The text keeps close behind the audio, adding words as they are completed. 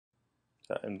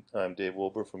I'm Dave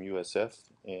Wilbur from USF,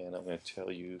 and I'm going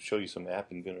to show you some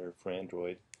App Inventor for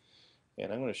Android,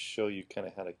 and I'm going to show you kind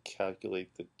of how to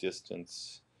calculate the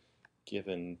distance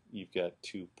given you've got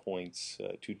 2 points,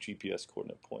 2 GPS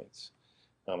coordinate points.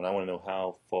 And I want to know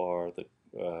how far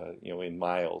in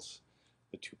miles,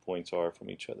 the 2 points are from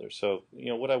each other. So,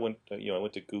 I went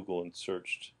to Google and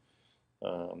searched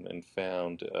and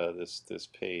found this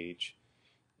page,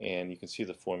 and you can see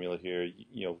the formula here.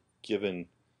 Given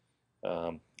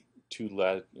um, a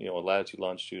latitude,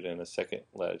 longitude, and a second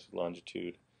latitude,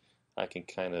 longitude, I can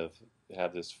kind of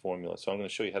have this formula. So I'm going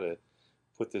to show you how to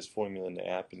put this formula into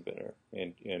App Inventor.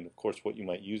 And of course, what you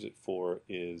might use it for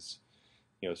is,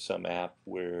 some app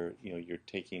where, you're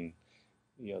taking,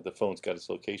 the phone's got its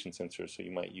location sensor, so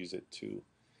you might use it to,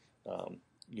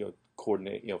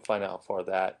 coordinate, find out how far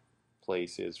that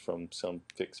place is from some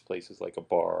fixed places like a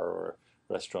bar or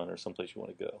a restaurant or someplace you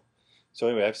want to go. So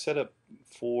anyway, I've set up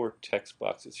 4 text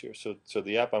boxes here. So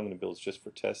the app I'm going to build is just for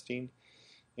testing,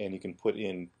 and you can put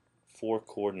in 4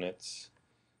 coordinates,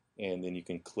 and then you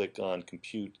can click on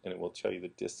compute, and it will tell you the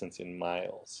distance in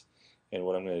miles. And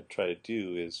what I'm going to try to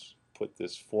do is put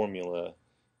this formula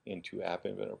into App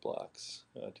Inventor blocks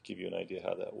to give you an idea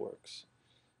how that works.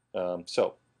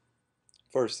 So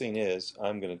first thing is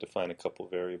I'm going to define a couple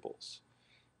variables,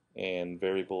 and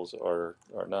variables are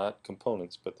not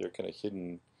components, but they're kind of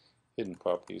hidden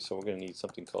properties. So we're going to need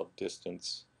something called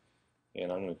distance,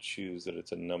 and I'm going to choose that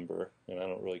it's a number, and I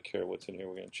don't really care what's in here.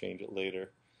 We're going to change it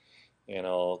later, and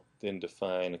I'll then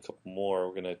define a couple more.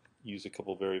 We're going to use a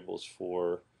couple variables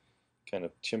for kind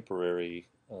of temporary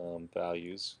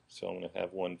values. So I'm going to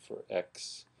have one for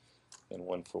x and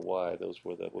one for y. Those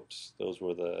were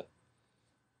the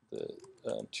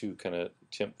two kind of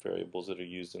temp variables that are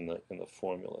used in the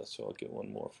formula. So I'll get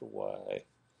one more for y,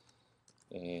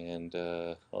 and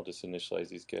I'll just initialize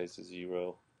these guys to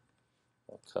 0.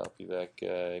 I'll copy that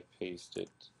guy, paste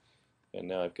it, and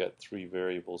now I've got 3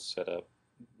 variables set up,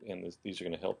 and these are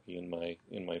going to help me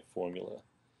in my formula.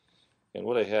 And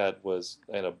what I had was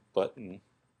I had a button.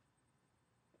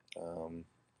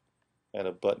 I had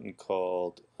a button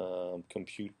called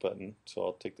compute button. So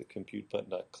I'll take the compute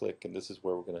button, click, and this is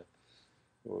where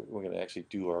we're gonna actually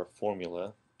do our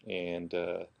formula. And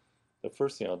the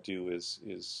first thing I'll do is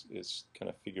kind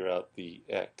of figure out the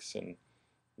x, and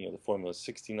the formula is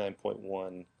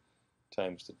 69.1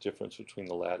 times the difference between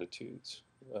the latitudes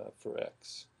for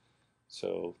x.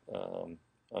 So I'm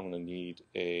going to need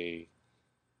a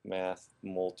math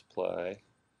multiply,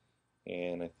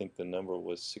 and I think the number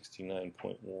was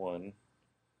 69.1.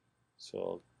 So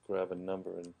I'll grab a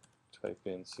number and type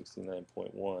in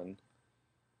 69.1,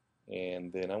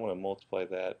 and then I want to multiply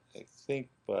that, I think,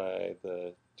 by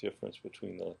the difference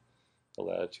between the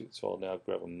latitudes. So I'll now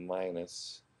grab a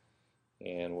minus,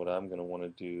 and what I'm going to want to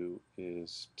do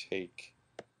is take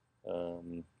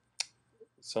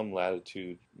some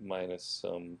latitude minus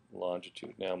some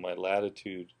longitude. Now my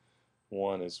latitude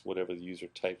 1 is whatever the user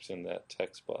types in that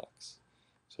text box.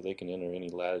 So they can enter any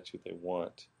latitude they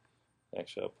want.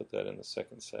 Actually, I'll put that in the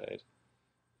second side.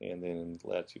 And then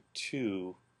latitude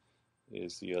 2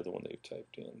 is the other one they've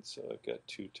typed in. So I've got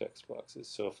 2 text boxes.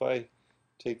 So if I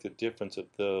take the difference of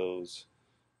those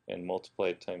and multiply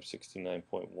it times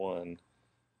 69.1,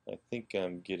 I think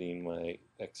I'm getting my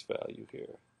x value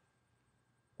here.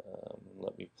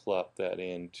 Let me plop that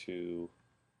into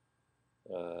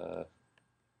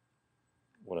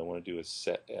what I want to do is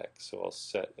set x. So I'll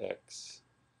set x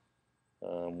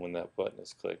when that button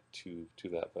is clicked to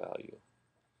that value.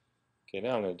 Okay,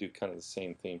 now I'm going to do kind of the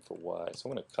same thing for y. So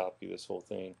I'm going to copy this whole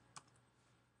thing,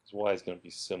 because y is going to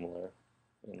be similar,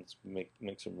 and let's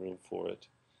make some room for it.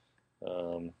 I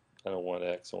don't want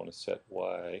x, I want to set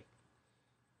y,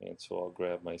 and so I'll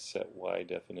grab my set y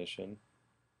definition,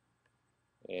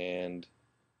 and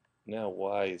now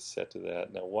y is set to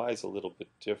that. Now y is a little bit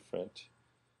different.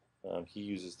 He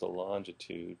uses the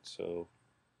longitude, so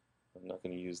I'm not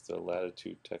going to use the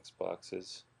latitude text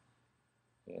boxes,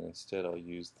 and instead I'll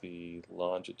use the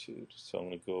longitude. So I'm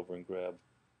going to go over and grab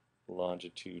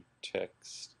longitude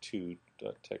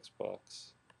text2.text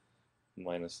box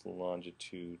minus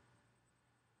longitude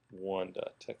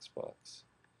 1.text box,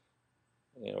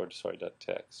 or sorry,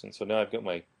 .text. And so now I've got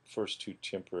my first 2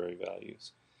 temporary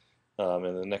values. And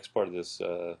in the next part of this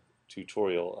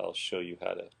tutorial, I'll show you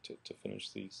how to finish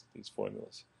these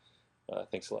formulas.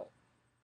 Thanks a lot.